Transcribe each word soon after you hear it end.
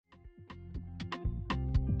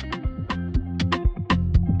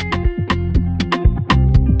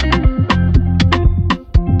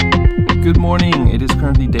morning, it is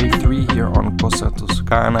currently day 3 here on Costa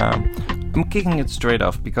Toscana. I'm kicking it straight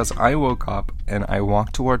off because I woke up and I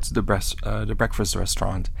walked towards the breakfast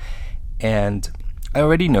restaurant, and I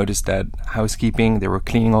already noticed that housekeeping, they were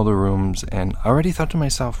cleaning all the rooms, and I already thought to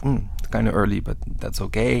myself, it's kind of early, but that's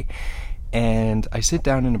okay. And I sit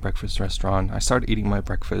down in the breakfast restaurant, I start eating my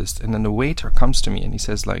breakfast, and then the waiter comes to me and he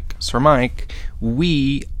says like, "Sir Mike,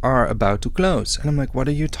 we are about to close." And I'm like, "What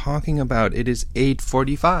are you talking about? It is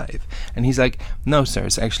 8:45. And he's like, "No, sir,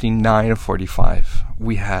 it's actually 9:45.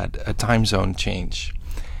 We had a time zone change."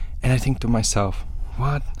 And I think to myself,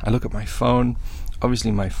 what? I look at my phone.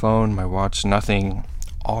 Obviously my phone, my watch, nothing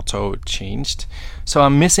auto changed. So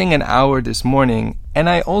I'm missing an hour this morning, and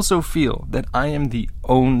I also feel that I am the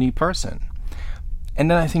only person. And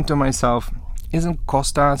then I think to myself, isn't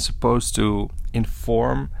Costa supposed to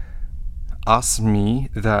inform me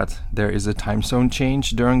that there is a time zone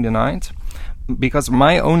change during the night? Because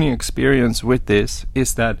my only experience with this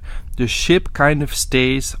is that the ship kind of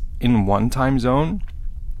stays in one time zone,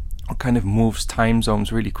 or kind of moves time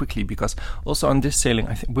zones really quickly, because also on this sailing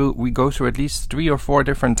I think we go through at least 3 or 4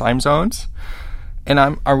 different time zones, and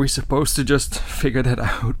are we supposed to just figure that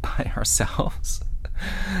out by ourselves?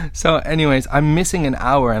 So anyways, I'm missing an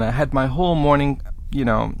hour, and I had my whole morning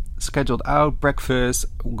scheduled out: breakfast,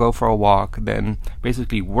 go for a walk, then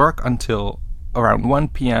basically work until around 1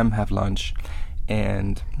 p.m, have lunch,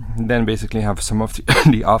 and then basically have some of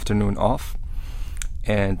the afternoon off,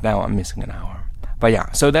 and now I'm missing an hour. But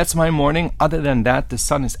yeah, so that's my morning. Other than that, the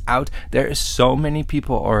sun is out. There is so many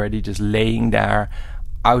people already just laying there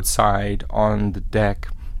outside on the deck,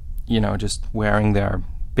 just wearing their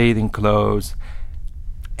bathing clothes.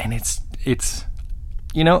 And it's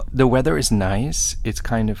the weather is nice. It's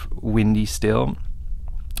kind of windy still,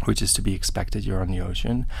 which is to be expected. You're on the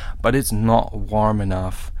ocean, but it's not warm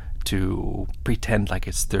enough to pretend like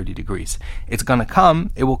it's 30 degrees. It's gonna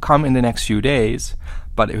come. It will come in the next few days.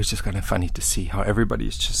 But it was just kind of funny to see how everybody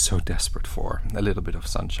is just so desperate for a little bit of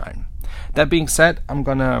sunshine. That being said, I'm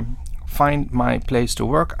gonna find my place to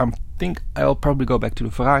work. I think I'll probably go back to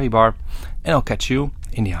the Ferrari bar, and I'll catch you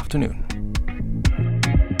in the afternoon.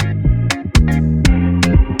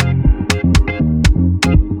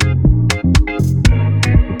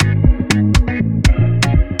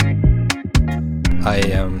 I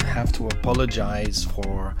have to apologize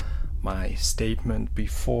for my statement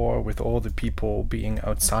before, with all the people being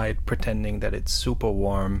outside pretending that it's super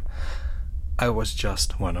warm. I was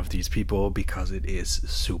just one of these people, because it is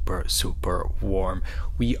super, super warm.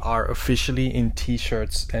 We are officially in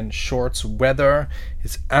t-shirts and shorts weather.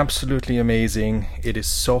 It's absolutely amazing. It is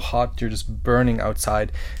so hot, you're just burning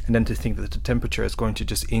outside, and then to think that the temperature is going to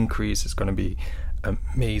just increase is going to be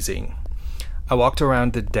amazing. I walked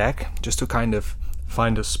around the deck just to kind of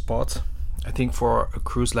find a spot. I think for a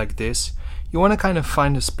cruise like this, you want to kind of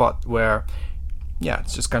find a spot where,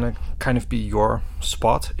 it's just gonna kind of be your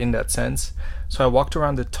spot in that sense. So I walked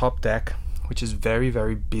around the top deck, which is very,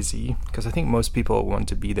 very busy, because I think most people want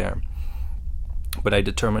to be there. But I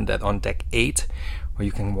determined that on deck 8, where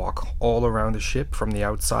you can walk all around the ship from the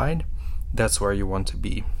outside, that's where you want to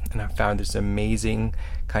be. And I found this amazing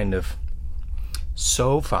kind of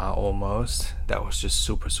sofa almost that was just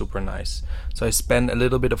super, super nice. So I spent a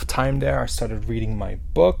little bit of time there. I started reading my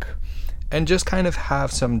book and just kind of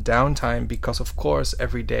have some downtime, because of course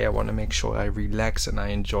every day I want to make sure I relax and I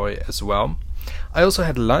enjoy as well. I also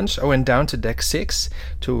had lunch. I went down to deck 6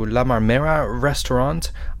 to La Marmera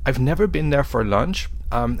restaurant. I've never been there for lunch,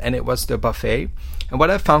 and it was the buffet. And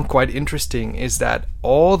what I found quite interesting is that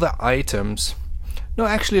all the items... No,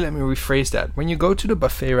 actually, let me rephrase that. When you go to the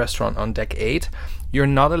buffet restaurant on deck 8, you're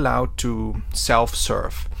not allowed to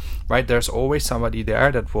self-serve, right? There's always somebody there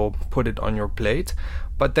that will put it on your plate.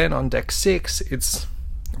 But then on deck 6, it's,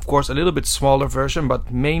 of course, a little bit smaller version, but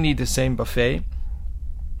mainly the same buffet.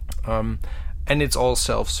 And it's all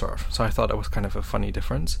self-serve. So I thought that was kind of a funny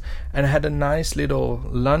difference. And I had a nice little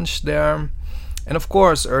lunch there. And of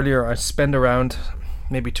course, earlier I spent around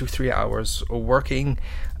maybe 2-3 hours working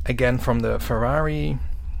again from the Ferrari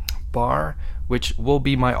bar, which will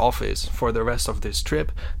be my office for the rest of this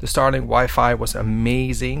trip. The Starlink Wi-Fi was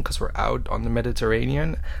amazing because we're out on the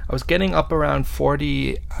Mediterranean. I was getting up around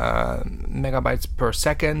 40 megabytes per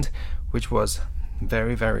second, which was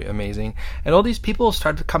very, very amazing. And all these people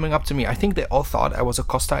started coming up to me. I think they all thought I was a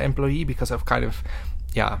Costa employee, because I've kind of,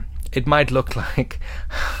 it might look like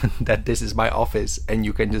that this is my office and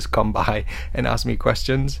you can just come by and ask me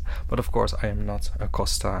questions. But of course, I am not a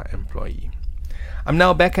Costa employee. I'm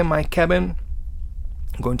now back in my cabin.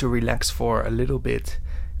 I'm going to relax for a little bit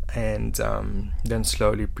and then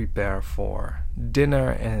slowly prepare for dinner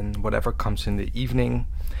and whatever comes in the evening.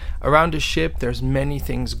 Around the ship, there's many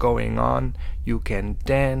things going on. You can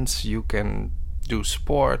dance, you can do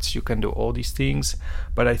sports, you can do all these things,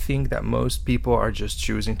 but I think that most people are just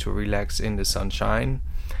choosing to relax in the sunshine.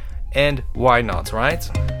 And why not, right?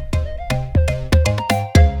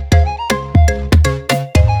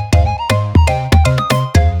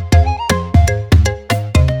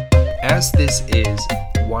 As this is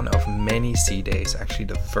one of many sea days, actually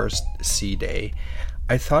the first sea day,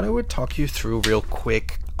 I thought I would talk you through real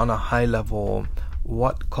quick on a high level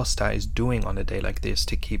what Costa is doing on a day like this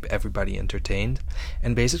to keep everybody entertained.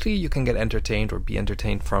 And basically you can get entertained or be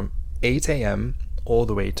entertained from 8 a.m. all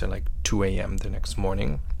the way to like 2 a.m. the next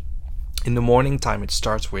morning. In the morning time, it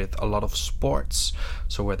starts with a lot of sports.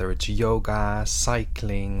 So whether it's yoga,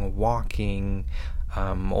 cycling, walking,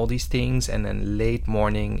 all these things. And then late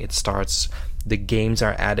morning, it starts, the games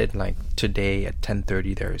are added. Like today at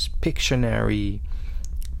 10:30, there is Pictionary,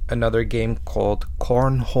 another game called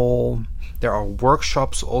Cornhole. There are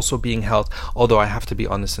workshops also being held, although I have to be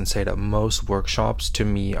honest and say that most workshops to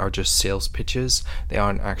me are just sales pitches. They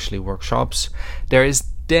aren't actually workshops. There is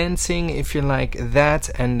dancing if you like that,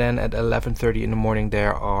 and then at 11:30 in the morning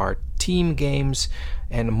there are team games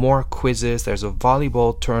and more quizzes. There's a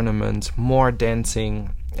volleyball tournament, more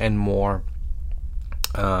dancing, and more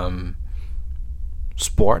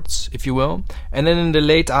sports, if you will. And then in the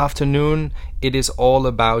late afternoon, it is all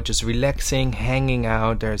about just relaxing, hanging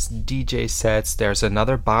out. There's DJ sets, there's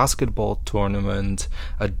another basketball tournament,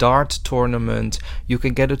 a dart tournament. You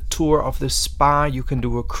can get a tour of the spa, you can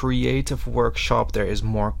do a creative workshop, there is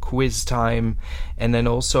more quiz time, and then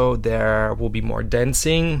also there will be more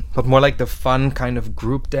dancing, but more like the fun kind of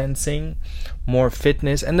group dancing, more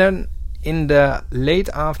fitness. And then in the late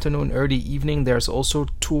afternoon, early evening, there's also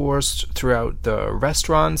tours throughout the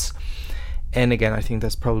restaurants. And again, I think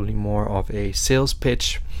that's probably more of a sales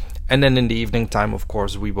pitch. And then in the evening time, of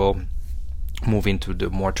course, we will move into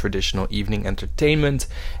the more traditional evening entertainment.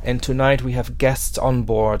 And tonight we have guests on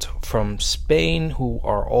board from Spain who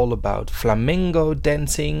are all about flamenco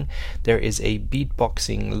dancing. There is a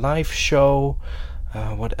beatboxing live show.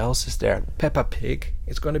 What else is there? Peppa Pig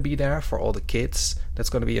is going to be there for all the kids. That's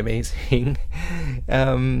going to be amazing.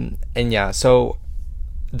 And yeah, so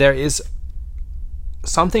there is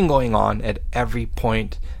something going on at every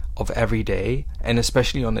point of every day, and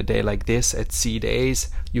especially on a day like this at sea days,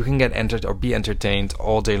 you can get entered or be entertained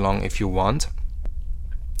all day long if you want.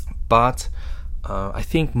 But I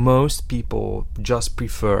think most people just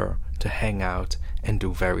prefer to hang out and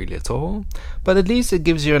do very little, but at least it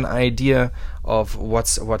gives you an idea of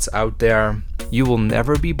what's out there. You will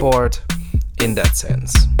never be bored in that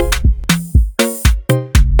sense.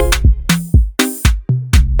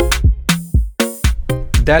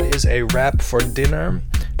 That is a wrap for dinner.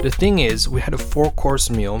 The thing is, we had a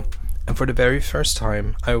 4-course meal, and for the very first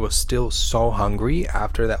time I was still so hungry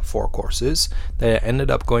after that 4 courses that I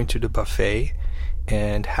ended up going to the buffet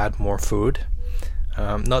and had more food.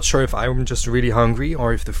 Not sure if I'm just really hungry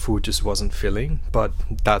or if the food just wasn't filling, but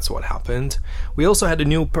that's what happened. We also had a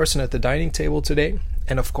new person at the dining table today,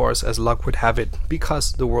 and of course, as luck would have it,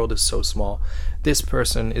 because the world is so small, this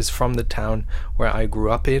person is from the town where I grew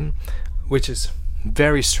up in, which is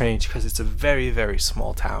very strange because it's a very, very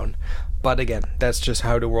small town. But again, that's just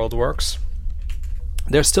how the world works.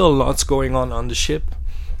 There's still lots going on the ship.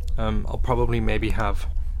 I'll probably maybe have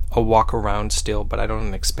a walk around still, but I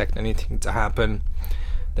don't expect anything to happen.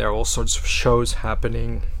 There are all sorts of shows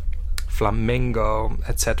happening, flamenco,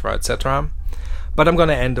 etc., etc. But I'm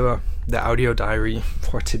gonna end the audio diary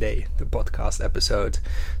for today, the podcast episode.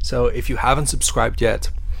 So if you haven't subscribed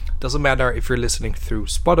yet, doesn't matter if you're listening through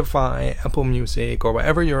Spotify, Apple Music, or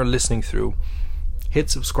wherever you're listening through, hit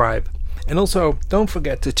subscribe. And also, don't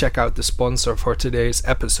forget to check out the sponsor for today's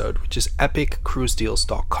episode, which is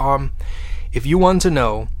epiccruisedeals.com. If you want to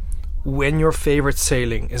know when your favorite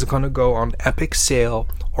sailing is going to go on epic sale,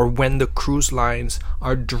 or when the cruise lines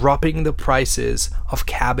are dropping the prices of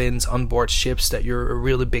cabins on board ships that you're a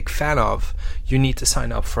really big fan of, you need to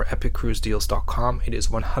sign up for epiccruisedeals.com. It is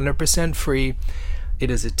 100% free. It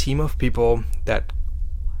is a team of people that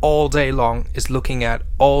all day long is looking at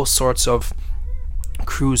all sorts of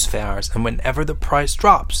cruise fares, and whenever the price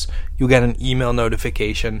drops, you get an email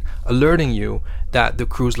notification alerting you that the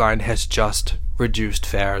cruise line has just reduced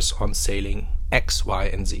fares on sailing X, Y,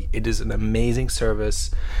 and Z. It is an amazing service.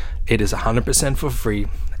 It is 100% for free,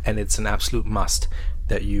 and it's an absolute must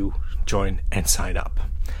that you join and sign up.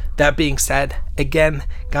 That being said, again,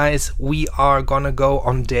 guys, we are gonna go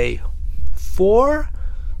on day 4.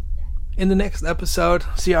 in the next episode.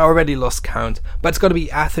 See, I already lost count, but it's going to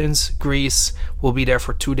be Athens, Greece. We'll be there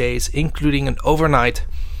for 2 days, including an overnight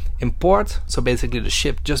in port. So basically the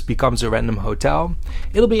ship just becomes a random hotel.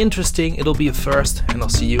 It'll be interesting, it'll be a first, and I'll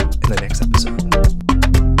see you in the next episode.